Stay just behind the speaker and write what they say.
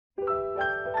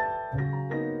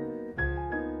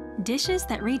dishes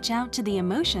that reach out to the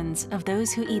emotions of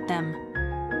those who eat them.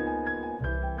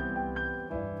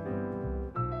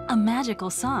 A magical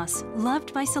sauce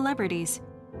loved by celebrities,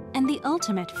 and the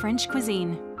ultimate French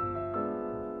cuisine.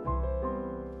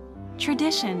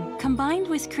 Tradition combined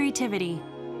with creativity.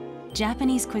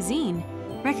 Japanese cuisine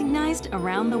recognized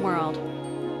around the world.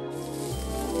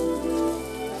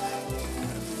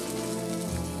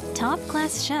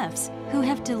 Top-class chefs who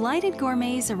have delighted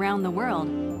gourmets around the world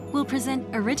will present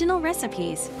original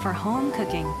recipes for home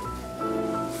cooking.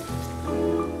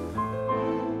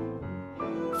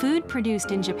 Food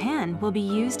produced in Japan will be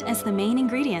used as the main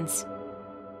ingredients.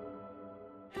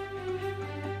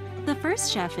 The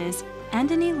first chef is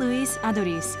Andoni Luis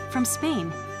Aduriz from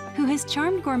Spain, who has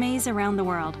charmed gourmets around the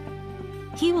world.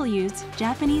 He will use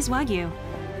Japanese Wagyu.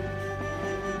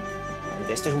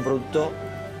 Este es un producto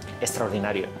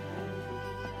extraordinario.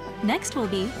 Next will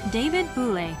be David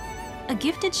Bouley, a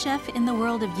gifted chef in the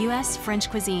world of US French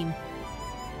cuisine.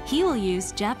 He will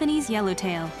use Japanese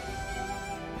yellowtail.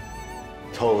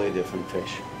 Totally different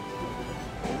fish.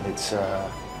 It's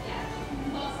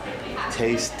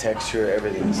taste, texture,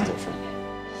 everything is different.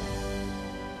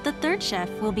 The third chef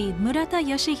will be Murata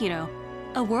Yoshihiro,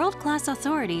 a world-class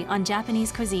authority on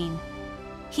Japanese cuisine.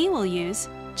 He will use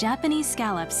Japanese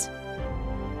scallops.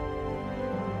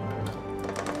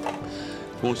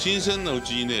 もう新鮮なう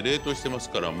ちにね冷凍してます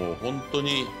からもう本当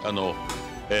に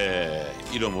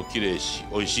色も綺麗し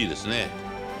美味しいですね。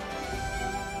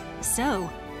So,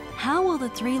 how will the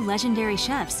three legendary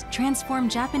chefs transform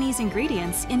Japanese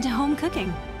ingredients into home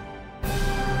cooking?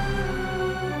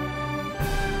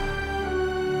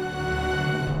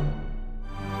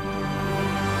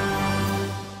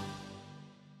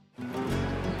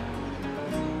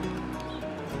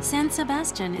 San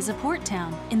Sebastian is a port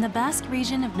town in the Basque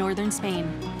region of northern Spain.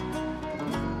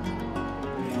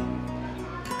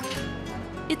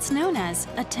 It's known as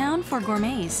a town for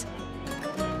gourmets.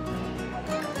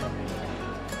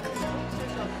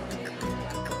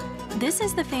 This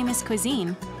is the famous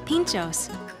cuisine, pinchos.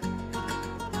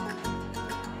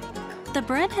 The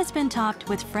bread has been topped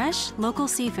with fresh, local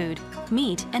seafood,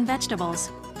 meat, and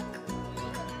vegetables.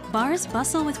 Bars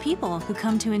bustle with people who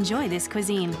come to enjoy this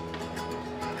cuisine.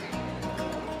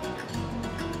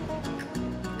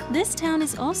 This town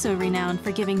is also renowned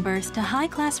for giving birth to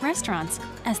high-class restaurants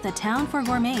as the town for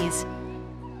gourmets.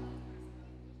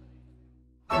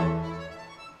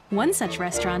 One such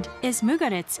restaurant is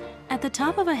Mugaritz at the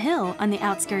top of a hill on the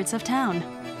outskirts of town.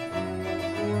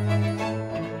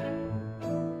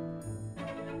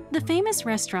 The famous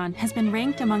restaurant has been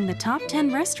ranked among the top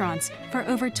 10 restaurants for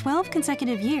over 12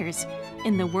 consecutive years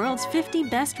in the world's 50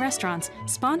 best restaurants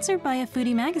sponsored by a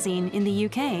foodie magazine in the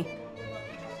UK.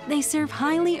 They serve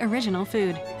highly original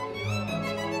food.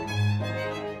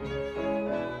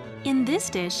 In this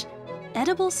dish,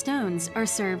 edible stones are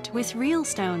served with real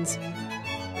stones.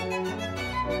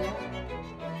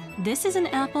 This is an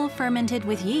apple fermented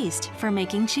with yeast for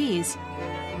making cheese.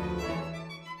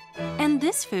 And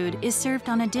this food is served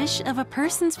on a dish of a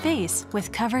person's face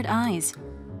with covered eyes.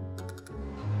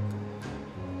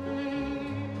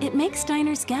 It makes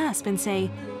diners gasp and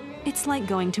say, "It's like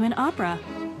going to an opera."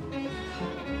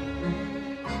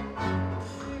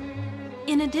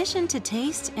 In addition to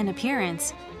taste and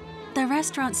appearance, the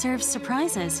restaurant serves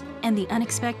surprises and the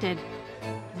unexpected.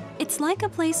 It's like a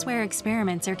place where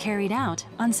experiments are carried out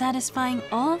on satisfying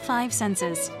all 5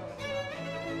 senses.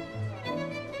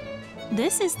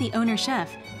 This is the owner-chef,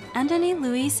 Andoni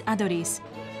Luis Aduriz.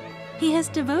 He has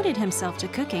devoted himself to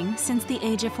cooking since the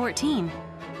age of 14.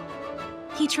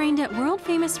 He trained at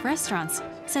world-famous restaurants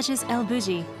such as El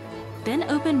Bulli, then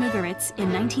opened Mugaritz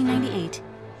in 1998.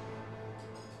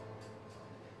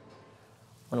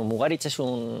 Bueno, Mugaritz es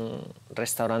un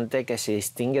restaurante que se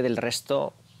distingue del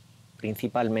resto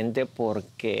principalmente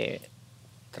porque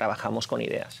trabajamos con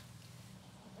ideas.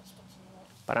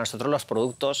 Para nosotros los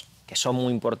productos, que son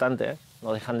muy importantes,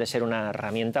 no dejan de ser una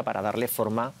herramienta para darle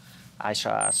forma a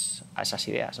esas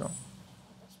ideas, ¿no?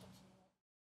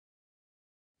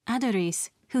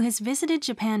 Aduriz, who has visited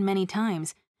Japan many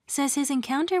times, says his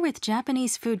encounter with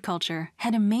Japanese food culture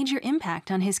had a major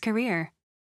impact on his career.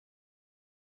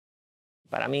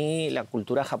 Para mí, la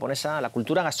cultura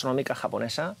gastronómica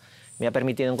japonesa me ha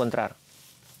permitido encontrar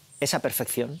esa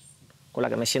perfección con la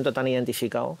que me siento tan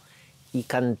identificado y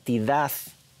cantidad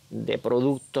de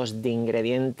productos, de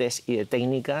ingredientes y de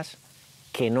técnicas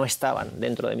que no estaban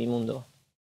dentro de mi mundo.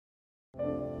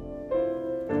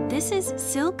 This is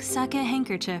silk sake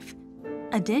handkerchief,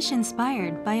 a dish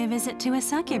inspired by a visit to a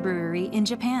sake brewery in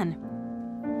Japan.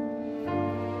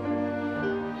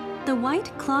 The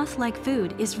white cloth-like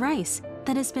food is rice,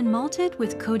 that has been malted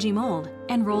with koji mold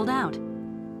and rolled out.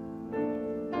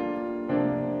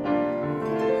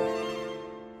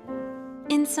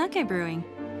 In sake brewing,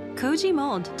 koji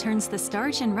mold turns the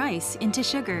starch in rice into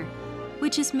sugar,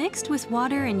 which is mixed with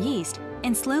water and yeast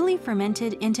and slowly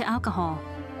fermented into alcohol.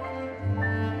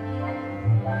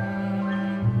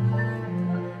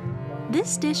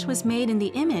 This dish was made in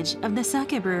the image of the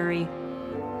sake brewery.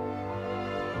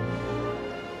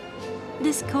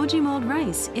 This koji mold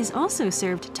rice is also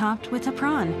served topped with a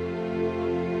prawn.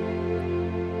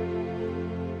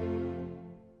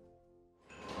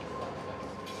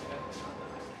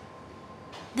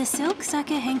 The silk sake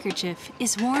handkerchief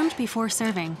is warmed before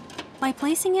serving by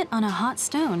placing it on a hot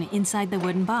stone inside the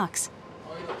wooden box.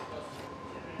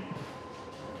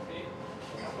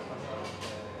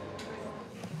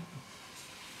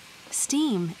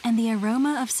 Steam and the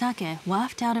aroma of sake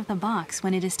waft out of the box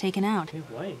when it is taken out,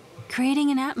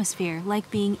 creating an atmosphere like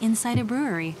being inside a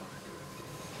brewery.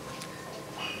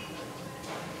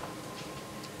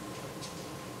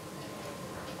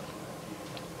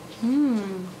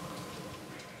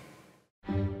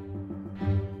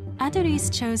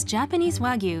 Aduriz chose Japanese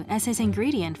Wagyu as his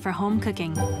ingredient for home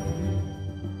cooking.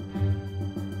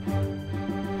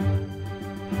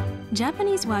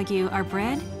 Japanese Wagyu are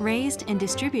bred, raised, and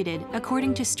distributed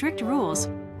according to strict rules.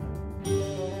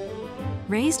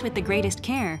 Raised with the greatest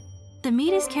care, the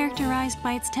meat is characterized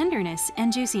by its tenderness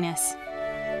and juiciness.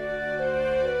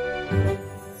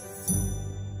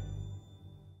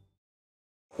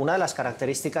 Una de las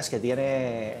características que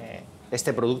tiene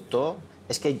este producto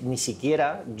es que ni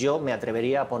siquiera yo me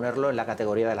atrevería a ponerlo en la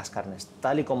categoría de las carnes,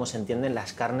 tal y como se entienden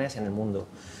las carnes en el mundo.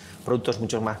 Productos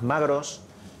mucho más magros,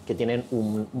 que tienen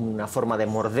una forma de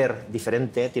morder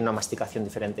diferente, tiene una masticación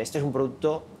diferente. Este es un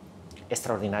producto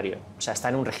extraordinario, o sea, está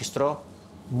en un registro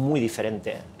muy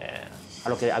diferente a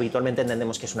lo que habitualmente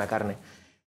entendemos que es una carne.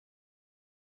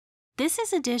 This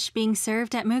is a dish being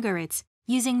served at Mugaritz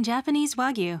using Japanese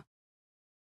Wagyu.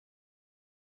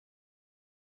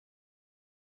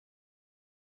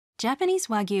 Japanese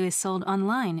Wagyu is sold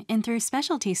online and through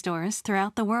specialty stores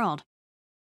throughout the world.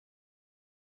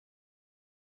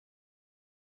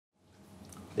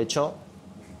 De hecho,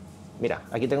 mira,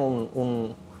 aquí tengo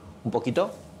un poquito.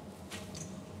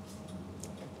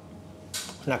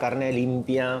 Una carne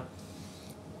limpia,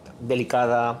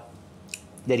 delicada,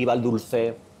 deriva al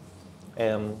dulce.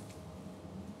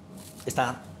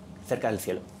 Está cerca del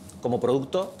cielo. Como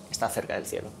producto, está cerca del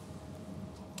cielo.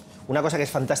 Una cosa que es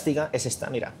fantástica es esta,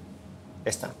 mira.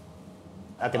 Esta.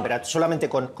 Solamente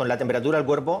con la temperatura del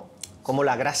cuerpo, como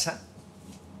la grasa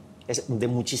es de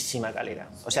muchísima calidad.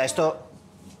 O sea, esto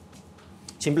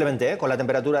simplemente con la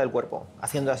temperatura del cuerpo,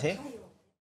 haciendo así.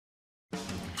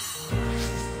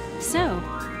 So,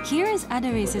 here is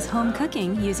Aduriz's home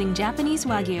cooking using Japanese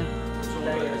Wagyu.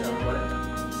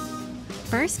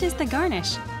 First is the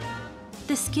garnish.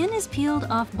 The skin is peeled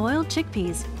off boiled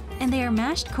chickpeas, and they are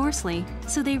mashed coarsely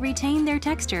so they retain their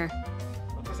texture.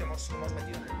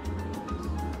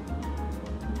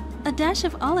 A dash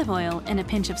of olive oil and a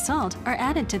pinch of salt are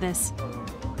added to this.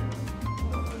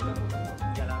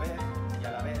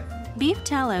 Beef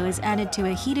tallow is added to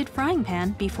a heated frying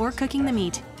pan before cooking the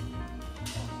meat.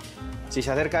 Si se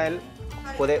acerca a él,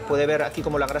 puede ver aquí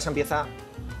como la grasa empieza.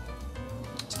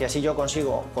 Es que así yo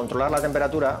consigo controlar la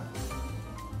temperatura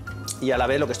y a la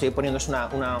vez lo que estoy poniendo es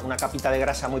una capita de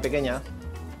grasa muy pequeña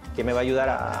que me va a ayudar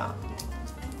a...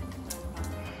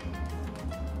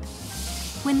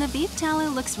 When the beef tallow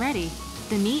looks ready,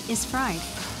 the meat is fried.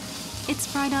 It's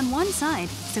fried on one side,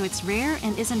 so it's rare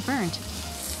and isn't burnt.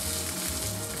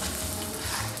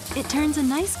 It turns a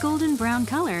nice golden brown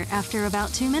color after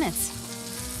about 2 minutes.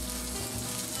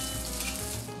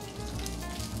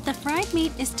 The fried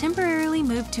meat is temporarily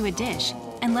moved to a dish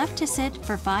and left to sit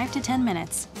for 5 to 10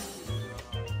 minutes.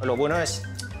 Lo bueno es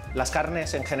las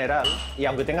carnes en general, y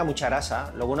aunque tenga mucha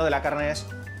grasa, lo bueno de la carne es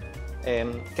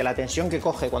que la tensión que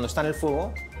coge cuando está en el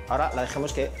fuego, ahora la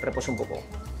dejemos que repose un poco.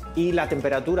 Y la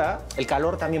temperatura, el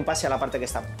calor también pase a la parte que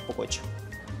está un poco hecha.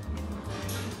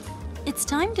 It's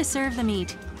time to serve the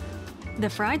meat. The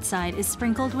fried side is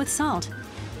sprinkled with salt.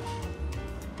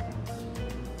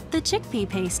 The chickpea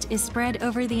paste is spread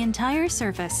over the entire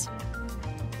surface.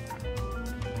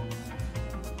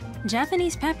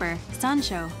 Japanese pepper,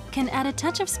 sansho, can add a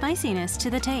touch of spiciness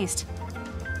to the taste.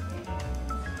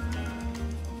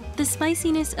 The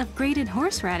spiciness of grated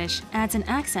horseradish adds an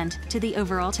accent to the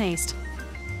overall taste.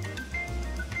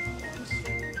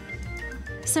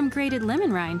 Some grated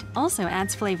lemon rind also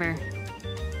adds flavor.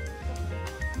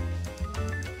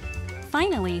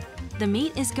 Finally, the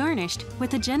meat is garnished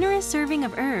with a generous serving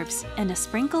of herbs and a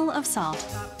sprinkle of salt.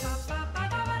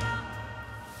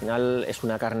 final es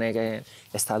una carne que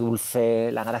está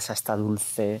dulce, la grasa está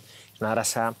dulce, es una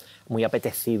grasa muy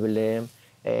apetecible,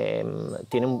 no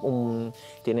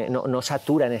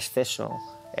satura en exceso.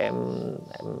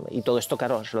 Y todo esto,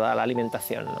 claro, se lo da la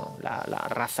alimentación, ¿no? la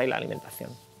raza y la alimentación.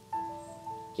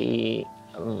 Y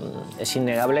es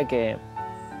innegable que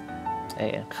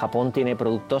Japón tiene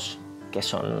productos que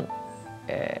son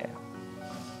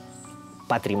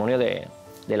patrimonio de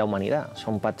la humanidad,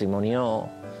 son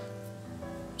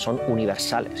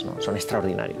universales, ¿no? Son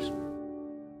extraordinarios.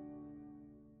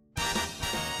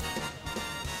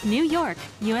 New York,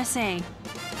 USA.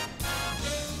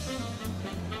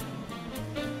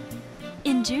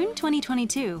 In June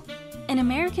 2022, an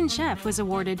American chef was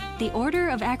awarded the Order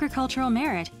of Agricultural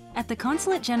Merit at the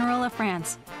Consulate General of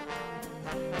France.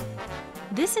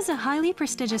 This is a highly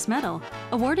prestigious medal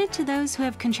awarded to those who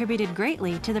have contributed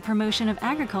greatly to the promotion of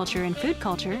agriculture and food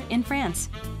culture in France.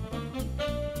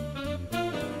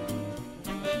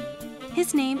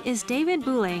 His name is David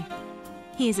Bouley.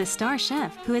 He is a star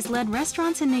chef who has led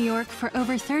restaurants in New York for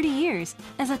over 30 years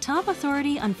as a top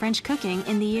authority on French cooking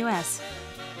in the US.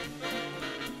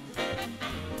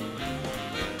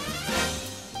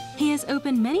 He has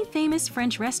opened many famous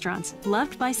French restaurants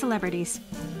loved by celebrities.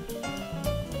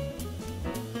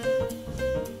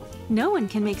 No one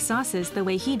can make sauces the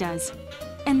way he does,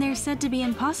 and they're said to be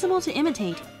impossible to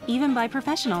imitate, even by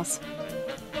professionals.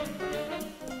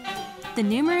 The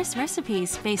numerous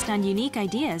recipes based on unique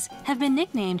ideas have been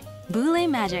nicknamed Bouley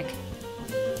Magic.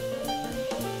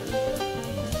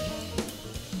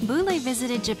 Bouley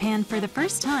visited Japan for the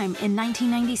first time in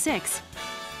 1996.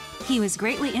 He was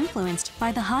greatly influenced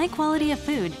by the high quality of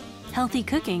food, healthy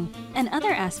cooking, and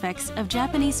other aspects of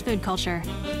Japanese food culture.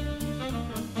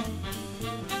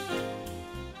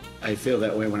 I feel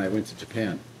that way when I went to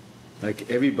Japan. Like,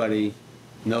 everybody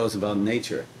knows about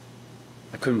nature.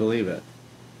 I couldn't believe it.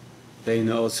 They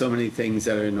know so many things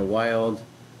that are in the wild,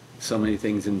 so many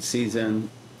things in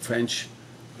season. French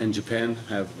and Japan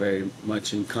have very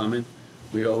much in common.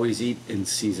 We always eat in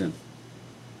season.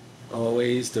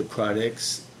 Always the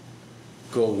products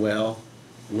go well,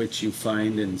 which you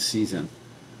find in season.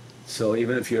 So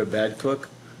even if you're a bad cook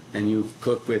and you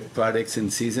cook with products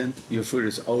in season, your food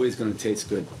is always going to taste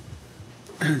good.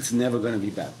 It's never going to be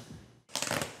bad.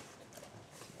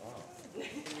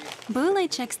 Bouley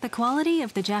checks the quality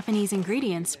of the Japanese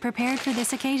ingredients prepared for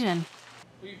this occasion.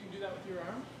 Well, you can do that with your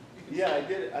arm? Yeah, I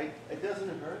did it. It doesn't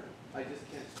hurt. I just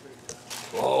can't straighten it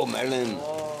out. Oh, melon.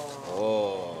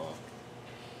 Oh.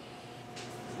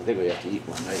 I think we have to eat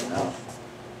one right now.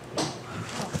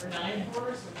 For 9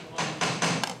 hours?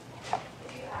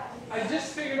 I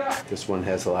just figured out. This one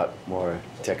has a lot more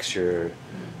texture,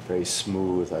 very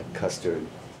smooth, like custard.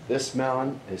 This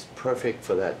melon is perfect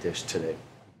for that dish today.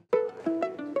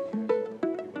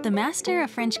 The master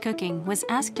of French cooking was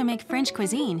asked to make French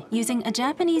cuisine using a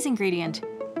Japanese ingredient.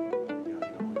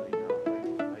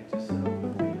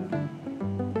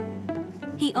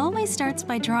 He always starts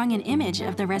by drawing an image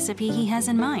of the recipe he has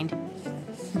in mind.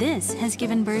 This has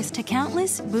given birth to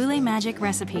countless Bouley Magic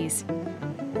recipes.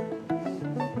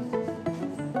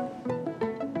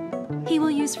 He will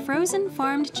use frozen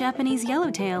farmed Japanese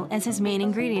yellowtail as his main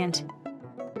ingredient.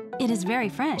 It is very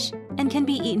fresh and can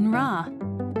be eaten raw.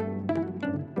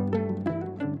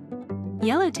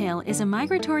 Yellowtail is a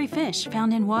migratory fish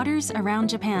found in waters around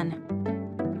Japan.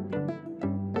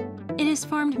 It is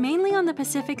farmed mainly on the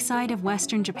Pacific side of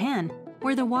western Japan,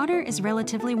 where the water is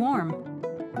relatively warm.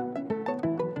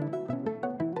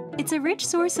 It's a rich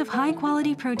source of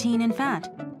high-quality protein and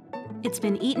fat. It's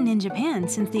been eaten in Japan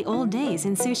since the old days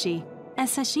in sushi, as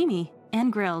sashimi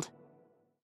and grilled.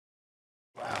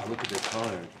 Wow, look at the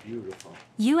color. It's beautiful.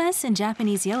 US and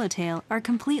Japanese yellowtail are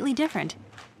completely different.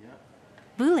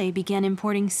 Bouley began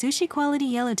importing sushi-quality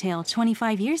yellowtail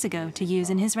 25 years ago to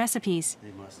use in his recipes.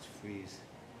 They must freeze.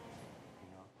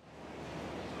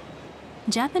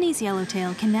 Japanese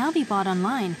yellowtail can now be bought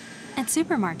online, at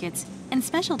supermarkets, and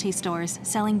specialty stores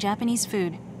selling Japanese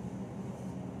food.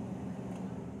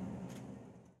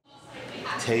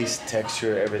 Taste,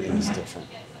 texture, everything is different.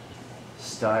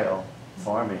 Style,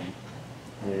 farming,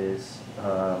 is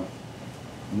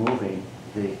moving.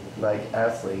 Like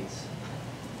athletes,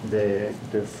 the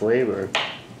flavor,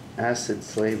 acid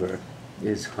flavor,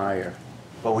 is higher.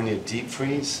 But when you deep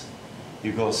freeze,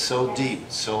 you go so deep,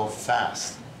 so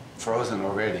fast, frozen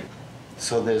already.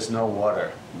 So there's no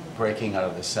water breaking out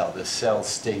of the cell. The cell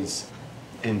stays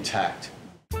intact.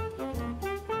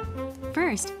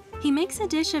 First, he makes a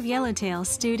dish of yellowtail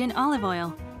stewed in olive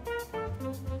oil.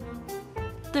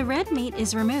 The red meat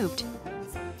is removed.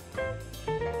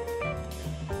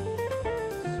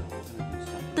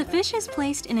 The fish is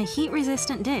placed in a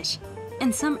heat-resistant dish,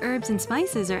 and some herbs and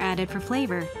spices are added for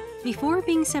flavor before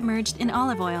being submerged in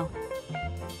olive oil.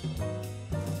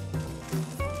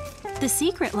 The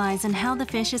secret lies in how the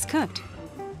fish is cooked.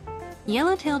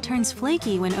 Yellowtail turns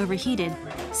flaky when overheated,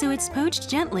 so it's poached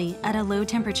gently at a low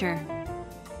temperature.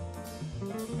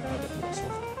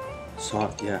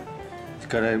 Soft, yeah. It's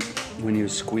gotta, when you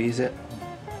squeeze it,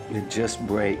 it just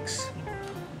breaks.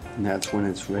 And that's when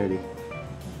it's ready.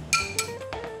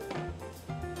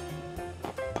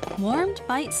 Warmed,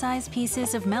 bite-sized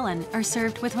pieces of melon are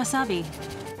served with wasabi.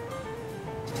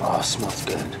 Oh, smells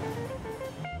good.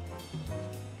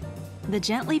 The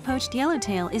gently poached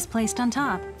yellowtail is placed on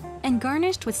top and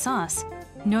garnished with sauce,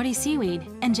 nori seaweed,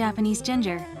 and Japanese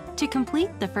ginger to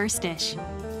complete the first dish.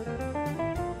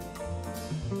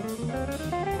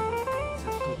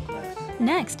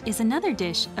 Next is another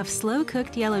dish of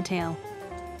slow-cooked yellowtail.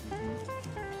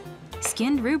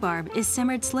 Skinned rhubarb is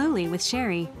simmered slowly with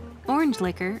sherry, orange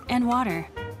liquor, and water.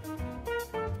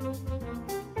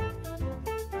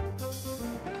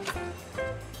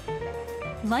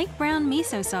 Light brown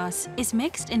miso sauce is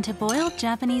mixed into boiled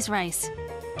Japanese rice.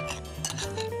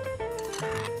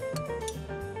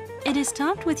 It is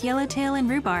topped with yellowtail and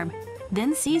rhubarb,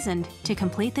 then seasoned to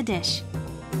complete the dish.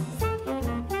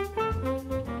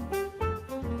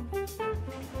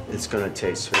 It's gonna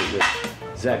taste so good.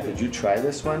 Zach, did you try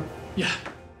this one? Yeah.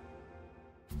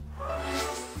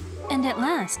 And at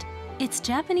last, it's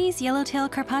Japanese yellowtail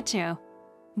carpaccio,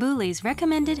 Bouley's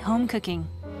recommended home cooking.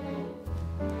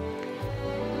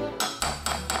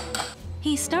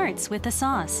 He starts with the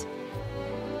sauce.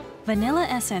 Vanilla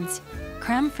essence,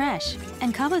 creme fraiche,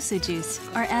 and kabosu juice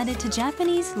are added to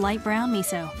Japanese light brown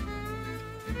miso.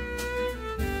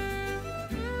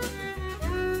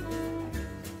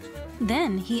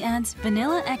 Then he adds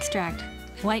vanilla extract,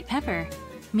 white pepper,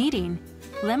 mirin,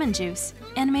 lemon juice,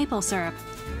 and maple syrup.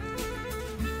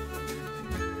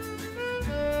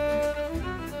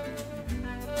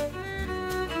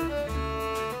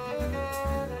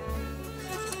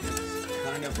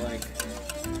 Kind of like...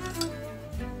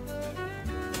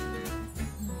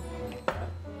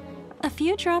 A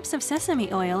few drops of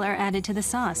sesame oil are added to the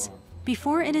sauce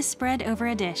before it is spread over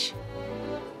a dish.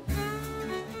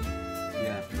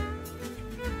 Yeah.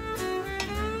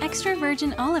 Extra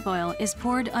virgin olive oil is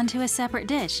poured onto a separate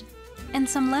dish, and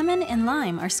some lemon and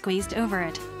lime are squeezed over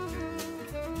it.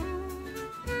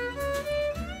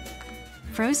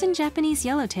 Frozen Japanese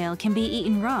yellowtail can be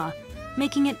eaten raw,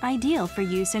 making it ideal for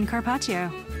use in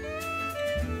carpaccio.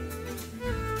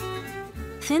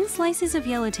 Thin slices of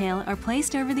yellowtail are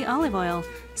placed over the olive oil,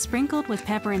 sprinkled with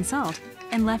pepper and salt,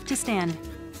 and left to stand.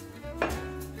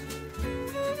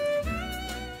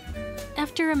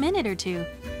 After a minute or two,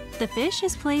 the fish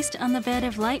is placed on the bed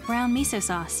of light brown miso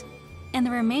sauce, and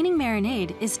the remaining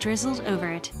marinade is drizzled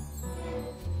over it.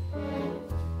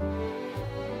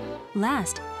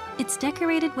 Last, it's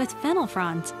decorated with fennel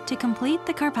fronds to complete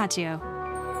the carpaccio.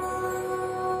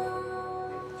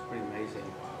 It's pretty amazing.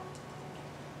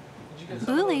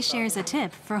 Bouley shares a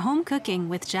tip for home cooking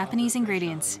with Japanese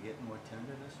ingredients.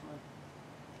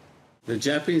 The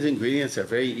Japanese ingredients are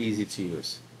very easy to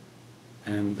use.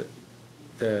 And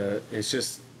it's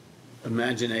just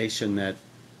imagination that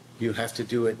you have to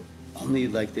do it only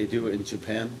like they do it in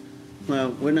Japan.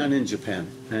 Well, we're not in Japan.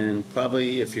 And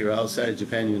probably if you're outside of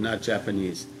Japan, you're not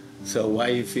Japanese. So why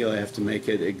you feel I have to make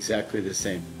it exactly the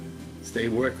same? They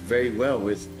work very well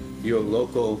with your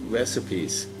local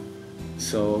recipes.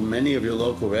 So many of your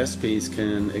local recipes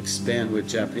can expand with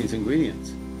Japanese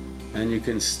ingredients. And you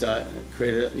can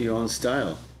create your own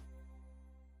style.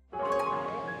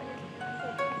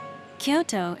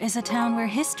 Kyoto is a town where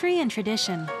history and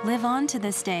tradition live on to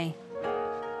this day.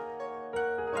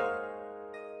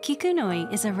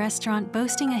 Kikunoi is a restaurant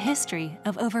boasting a history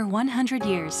of over 100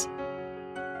 years.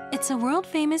 It's a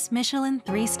world-famous Michelin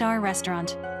 3-star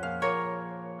restaurant.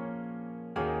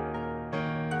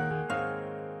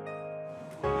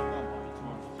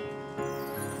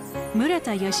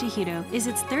 Murata Yoshihiro is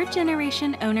its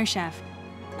third-generation owner-chef.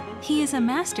 He is a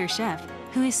master chef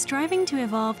who is striving to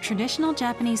evolve traditional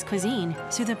Japanese cuisine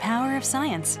through the power of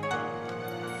science.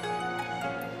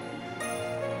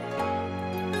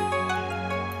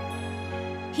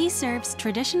 He serves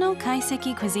traditional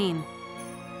kaiseki cuisine.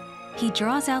 He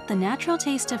draws out the natural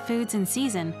taste of foods in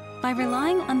season by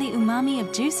relying on the umami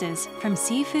of juices from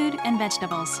seafood and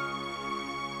vegetables.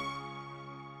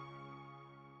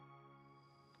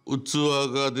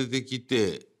 器が出てき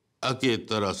て開け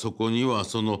たらそこには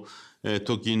その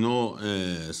時の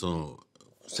その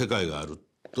世界がある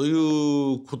とい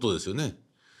うことですよね。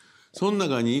その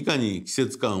中にいかに季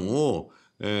節感を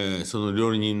その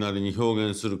料理人なりに表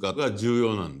現するかが重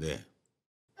要なんで。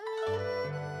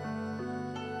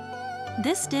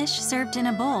This dish served in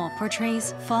a bowl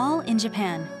portrays fall in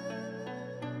Japan.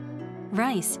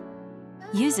 Rice,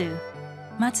 yuzu,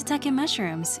 matsutake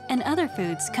mushrooms, and other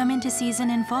foods come into season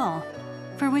in fall,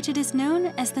 for which it is known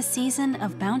as the season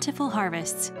of bountiful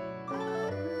harvests.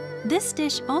 This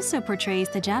dish also portrays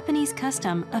the Japanese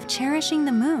custom of cherishing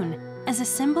the moon as a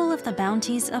symbol of the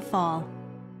bounties of fall.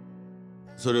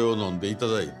 それを飲んでいた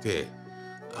だいて、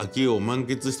秋を満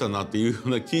喫したなっていうよう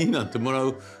な気になってもら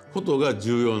うことが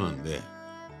重要なんで、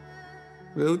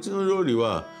うちの料理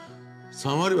は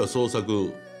3割は創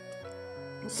作、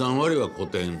3割は古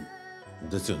典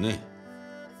ですよね。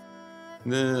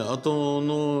で、あと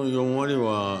の4割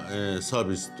は、サー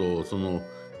ビスとその、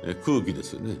空気で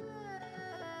すよね。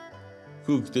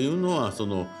空気というのはそ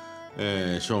の、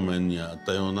正面にあっ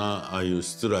たようなああいう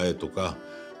しつらえとか、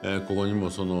ここにも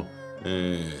その、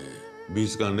美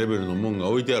術館レベルのもんが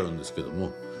置いてあるんですけど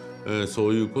も、そ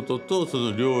ういうこととそ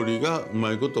の料理がう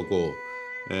まいことこう、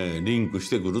リンクし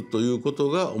てくるということ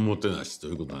がおもてなしと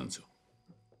いうことなんですよ。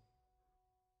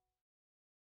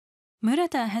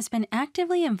Murata has been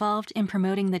actively involved in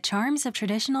promoting the charms of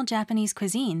traditional Japanese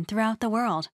cuisine throughout the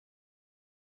world.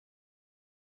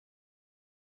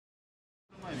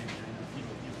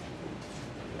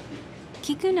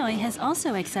 Kikunoi has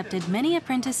also accepted many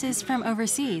apprentices from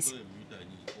overseas.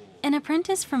 An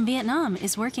apprentice from Vietnam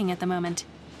is working at the moment.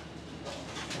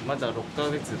 まだ6ヶ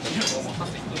月経ってま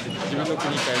す。自分の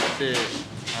国に帰って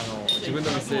自分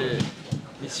の店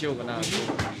にしようかなと。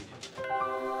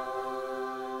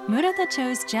Murata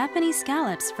chose Japanese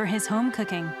scallops for his home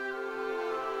cooking.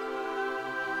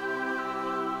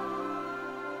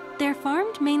 They're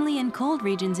farmed mainly in cold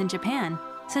regions in Japan,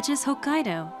 such as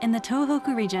Hokkaido and the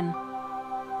Tohoku region.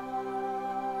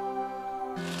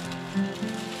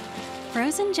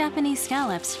 Frozen Japanese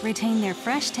scallops retain their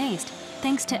fresh taste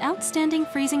thanks to outstanding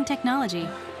freezing technology,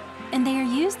 and they are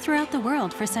used throughout the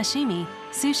world for sashimi,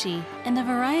 sushi, and a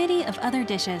variety of other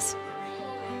dishes.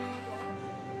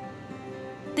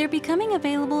 They're becoming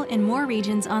available in more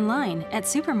regions online at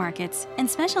supermarkets and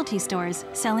specialty stores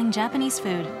selling Japanese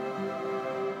food.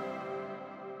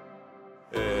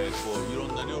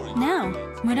 Now,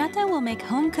 Murata will make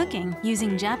home cooking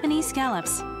using Japanese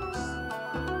scallops.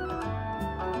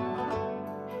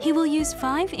 He will use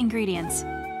 5 ingredients.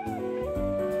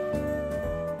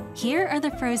 Here are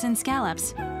the frozen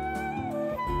scallops,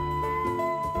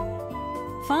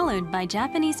 followed by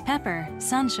Japanese pepper,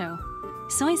 sansho,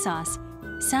 soy sauce,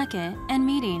 sake, and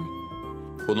mirin.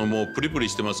 このもうプリプリ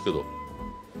してますけど、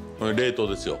これ冷凍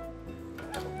ですよ。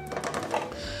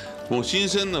もう新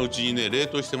鮮なうちにね冷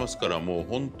凍してますから、もう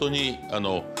本当に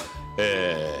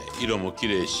色も綺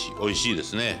麗し美味しいで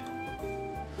すね。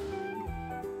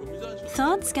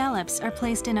Thawed scallops are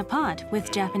placed in a pot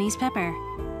with Japanese pepper.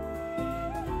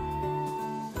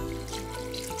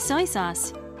 Soy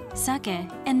sauce, sake,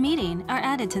 and mirin are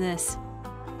added to this.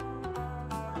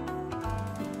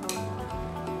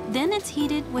 Then it's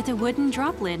heated with a wooden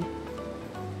drop lid.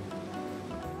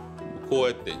 こう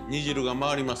やって煮汁が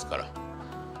回りますから。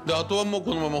で、あとはもう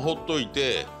このままほっとい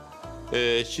て、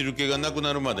汁気がなく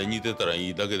なるまで煮てたらい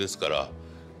いだけですから、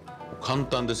簡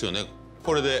単ですよね。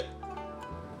これで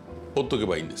ほっとけ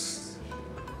ばいいんです。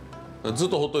ずっ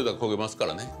とほっといたら焦げますか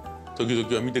らね。時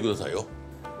々は見てくださいよ。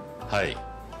はい。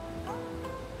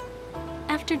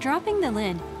After dropping the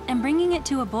lid and bringing it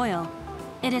to a boil,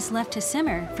 it is left to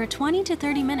simmer for 20 to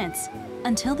 30 minutes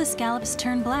until the scallops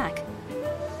turn black.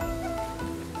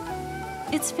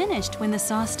 It's finished when the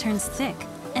sauce turns thick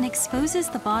and exposes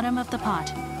the bottom of the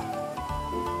pot.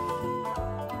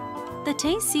 The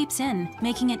taste seeps in,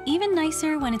 making it even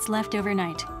nicer when it's left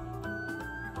overnight.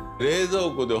 冷蔵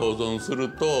庫で保存する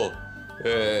と、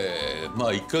ま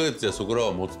あ1ヶ月やそこら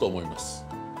は持つと思います。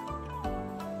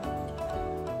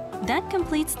That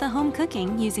completes the home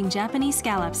cooking using Japanese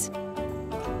scallops.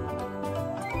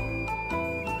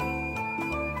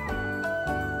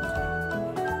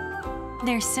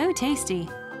 They're so tasty.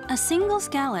 A single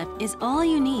scallop is all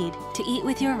you need to eat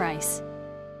with your rice.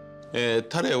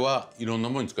 タレはいろんな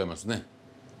ものに使いますね。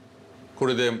こ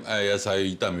れで野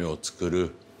菜炒めを作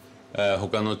る。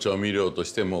他の調味料と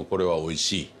してもこれは美味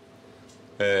しい。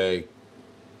っ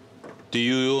て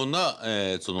いうような、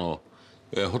その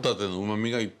ホタテの旨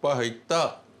味がいっぱい入っ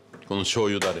たこの醤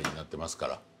油だれになってますか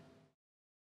ら。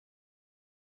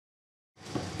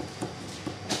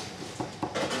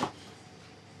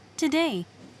Today,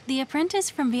 the apprentice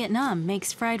from Vietnam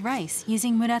makes fried rice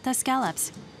using Murata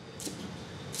scallops.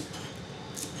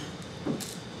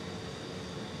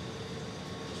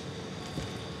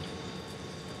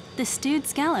 The stewed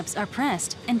scallops are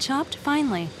pressed and chopped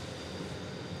finely.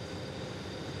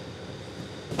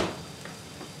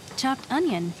 Chopped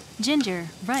onion, ginger,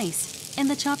 rice, and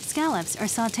the chopped scallops are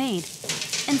sautéed,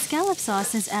 and scallop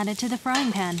sauce is added to the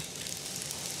frying pan.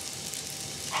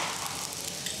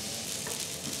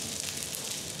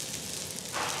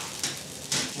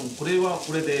これは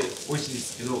これで美味しいで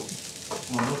すけど、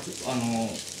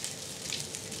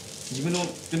自分の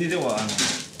国では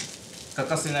欠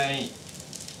かせない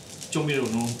調味料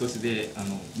の一つで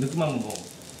ぬくまむを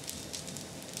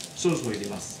少々入れ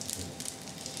ます。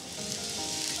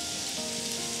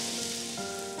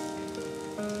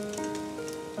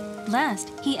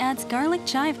Last, he adds garlic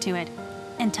chive to it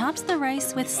and tops the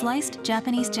rice with sliced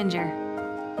Japanese ginger.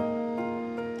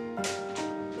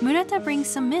 Murata brings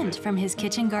some mint from his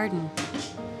kitchen garden.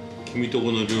 君と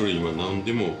この料理には何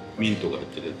でもミントが入っ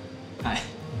てる。はい。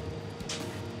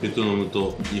ベトナム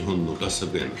と日本の合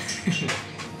作やな。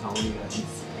香りがいいで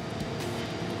す。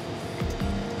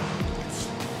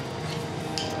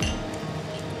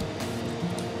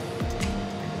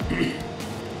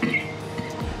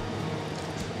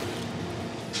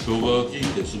生姜が効い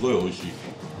てすごい美味しい。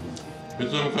ベ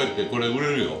トナム帰ってこれ売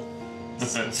れるよ。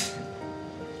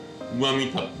旨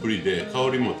味たっぷりで香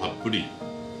りもたっぷり、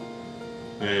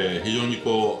非常に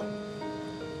こ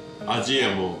うアジ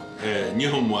アも、日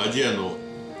本もアジアの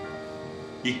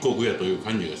一国やという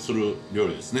感じがする料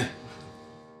理ですね。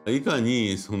いか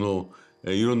にその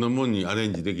いろんなものにアレ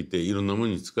ンジできていろんなも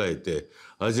のに使えて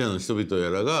アジアの人々や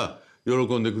らが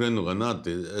喜んでくれるのかなっ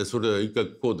て、それは一回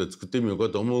こうで作ってみようか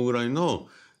と思うぐらいの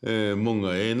もん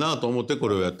がええなと思ってこ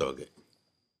れをやったわけ。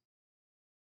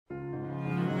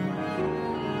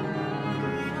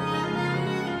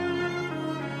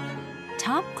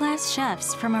Top-class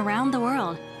chefs from around the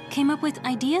world came up with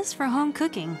ideas for home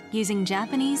cooking using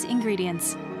Japanese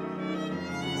ingredients.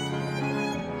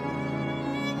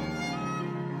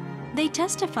 They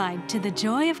testified to the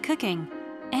joy of cooking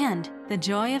and the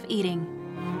joy of eating.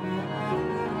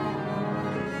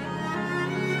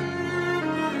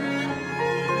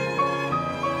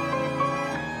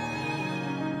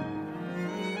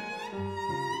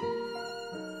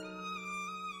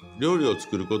料理を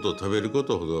作ること食べるこ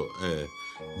とほど、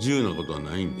自由なことは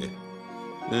ないんで、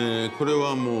これ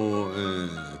はもう、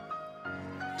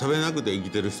食べなくて生き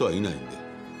てる人はいないん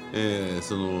で、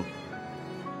その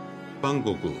万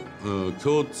国、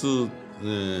共通、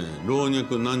老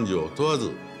若男女問わ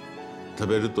ず食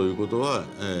べるということは、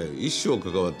一生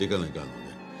関わっていかないかんの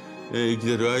で、生き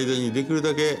てる間にできる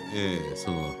だけ、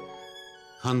その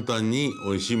簡単に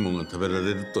おいしいものが食べら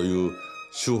れるという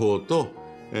手法と、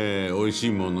美味しい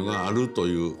ものがあると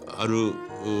いう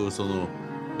その、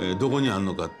どこにある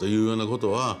のかというようなこと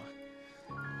は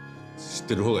知っ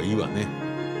てる方がいいわね。